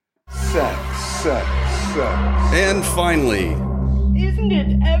sex. And finally, Isn't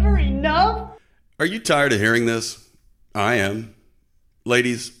it ever enough? are you tired of hearing this? I am.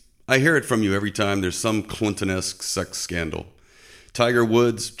 Ladies, I hear it from you every time there's some Clinton-esque sex scandal. Tiger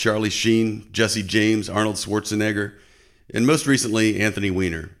Woods, Charlie Sheen, Jesse James, Arnold Schwarzenegger, and most recently, Anthony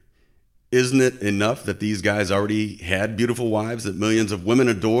Weiner. Isn't it enough that these guys already had beautiful wives that millions of women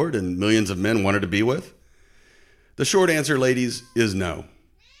adored and millions of men wanted to be with? The short answer, ladies, is no.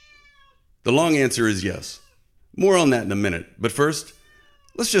 The long answer is yes. More on that in a minute, but first,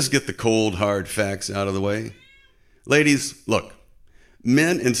 let's just get the cold, hard facts out of the way. Ladies, look,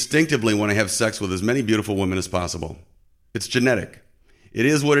 men instinctively want to have sex with as many beautiful women as possible. It's genetic. It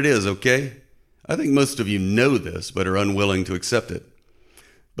is what it is, okay? I think most of you know this, but are unwilling to accept it.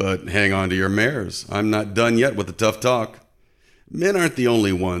 But hang on to your mares. I'm not done yet with the tough talk. Men aren't the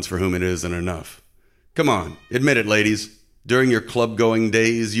only ones for whom it isn't enough. Come on, admit it, ladies. During your club-going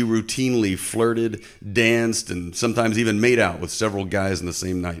days, you routinely flirted, danced, and sometimes even made out with several guys in the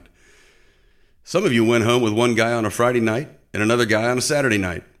same night. Some of you went home with one guy on a Friday night and another guy on a Saturday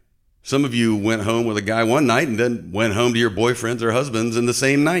night. Some of you went home with a guy one night and then went home to your boyfriends or husbands in the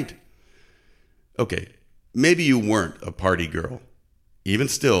same night. Okay, maybe you weren't a party girl. Even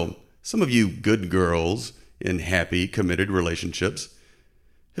still, some of you good girls in happy, committed relationships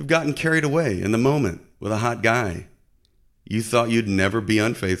have gotten carried away in the moment with a hot guy. You thought you'd never be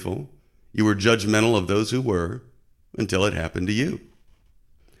unfaithful. You were judgmental of those who were until it happened to you.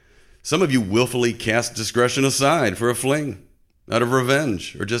 Some of you willfully cast discretion aside for a fling, out of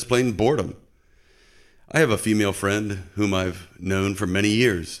revenge or just plain boredom. I have a female friend whom I've known for many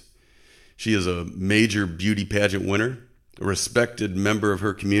years. She is a major beauty pageant winner, a respected member of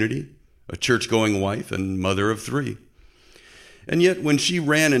her community, a church-going wife, and mother of 3. And yet, when she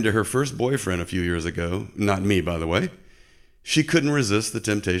ran into her first boyfriend a few years ago, not me, by the way, she couldn't resist the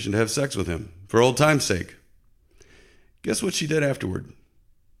temptation to have sex with him, for old time's sake. Guess what she did afterward?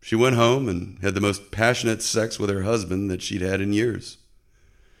 She went home and had the most passionate sex with her husband that she'd had in years.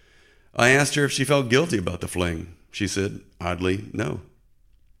 I asked her if she felt guilty about the fling. She said, oddly, no.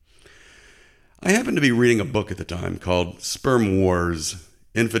 I happened to be reading a book at the time called Sperm Wars: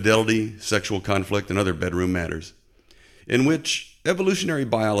 Infidelity, Sexual Conflict, and Other Bedroom Matters, in which evolutionary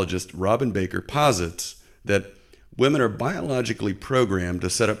biologist Robin Baker posits that women are biologically programmed to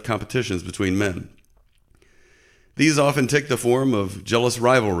set up competitions between men. These often take the form of jealous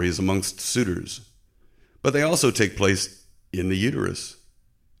rivalries amongst suitors, but they also take place in the uterus.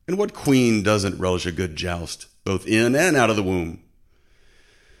 And what queen doesn't relish a good joust, both in and out of the womb?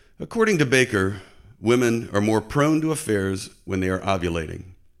 According to Baker, women are more prone to affairs when they are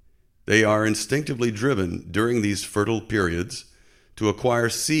ovulating. They are instinctively driven during these fertile periods to acquire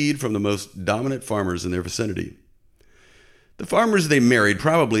seed from the most dominant farmers in their vicinity. The farmers they married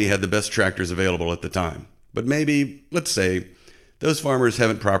probably had the best tractors available at the time, but maybe, let's say, those farmers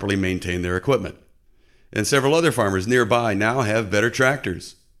haven't properly maintained their equipment, and several other farmers nearby now have better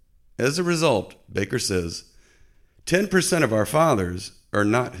tractors. As a result, Baker says, 10% of our fathers are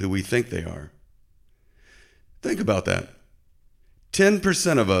not who we think they are. Think about that.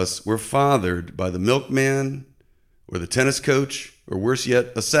 10% of us were fathered by the milkman or the tennis coach, or worse yet,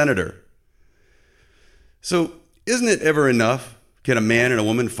 a senator. So, isn't it ever enough? Can a man and a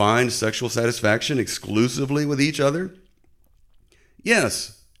woman find sexual satisfaction exclusively with each other?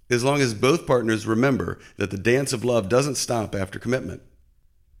 Yes, as long as both partners remember that the dance of love doesn't stop after commitment.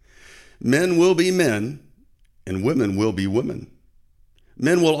 Men will be men, and women will be women.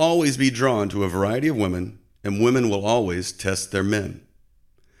 Men will always be drawn to a variety of women, and women will always test their men.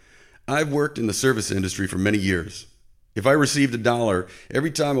 I've worked in the service industry for many years. If I received $1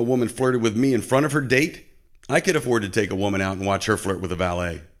 every time a woman flirted with me in front of her date, I could afford to take a woman out and watch her flirt with a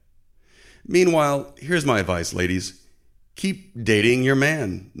valet. Meanwhile, here's my advice, ladies. Keep dating your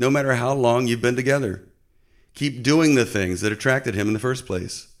man, no matter how long you've been together. Keep doing the things that attracted him in the first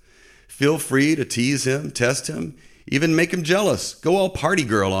place. Feel free to tease him, test him, even make him jealous. Go all party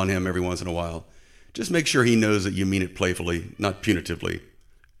girl on him every once in a while. Just make sure he knows that you mean it playfully, not punitively.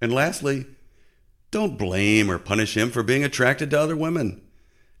 And lastly, don't blame or punish him for being attracted to other women.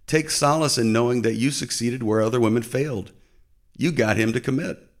 Take solace in knowing that you succeeded where other women failed. You got him to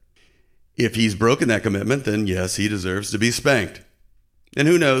commit. If he's broken that commitment, then yes, he deserves to be spanked. And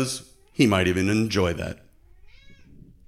who knows, he might even enjoy that.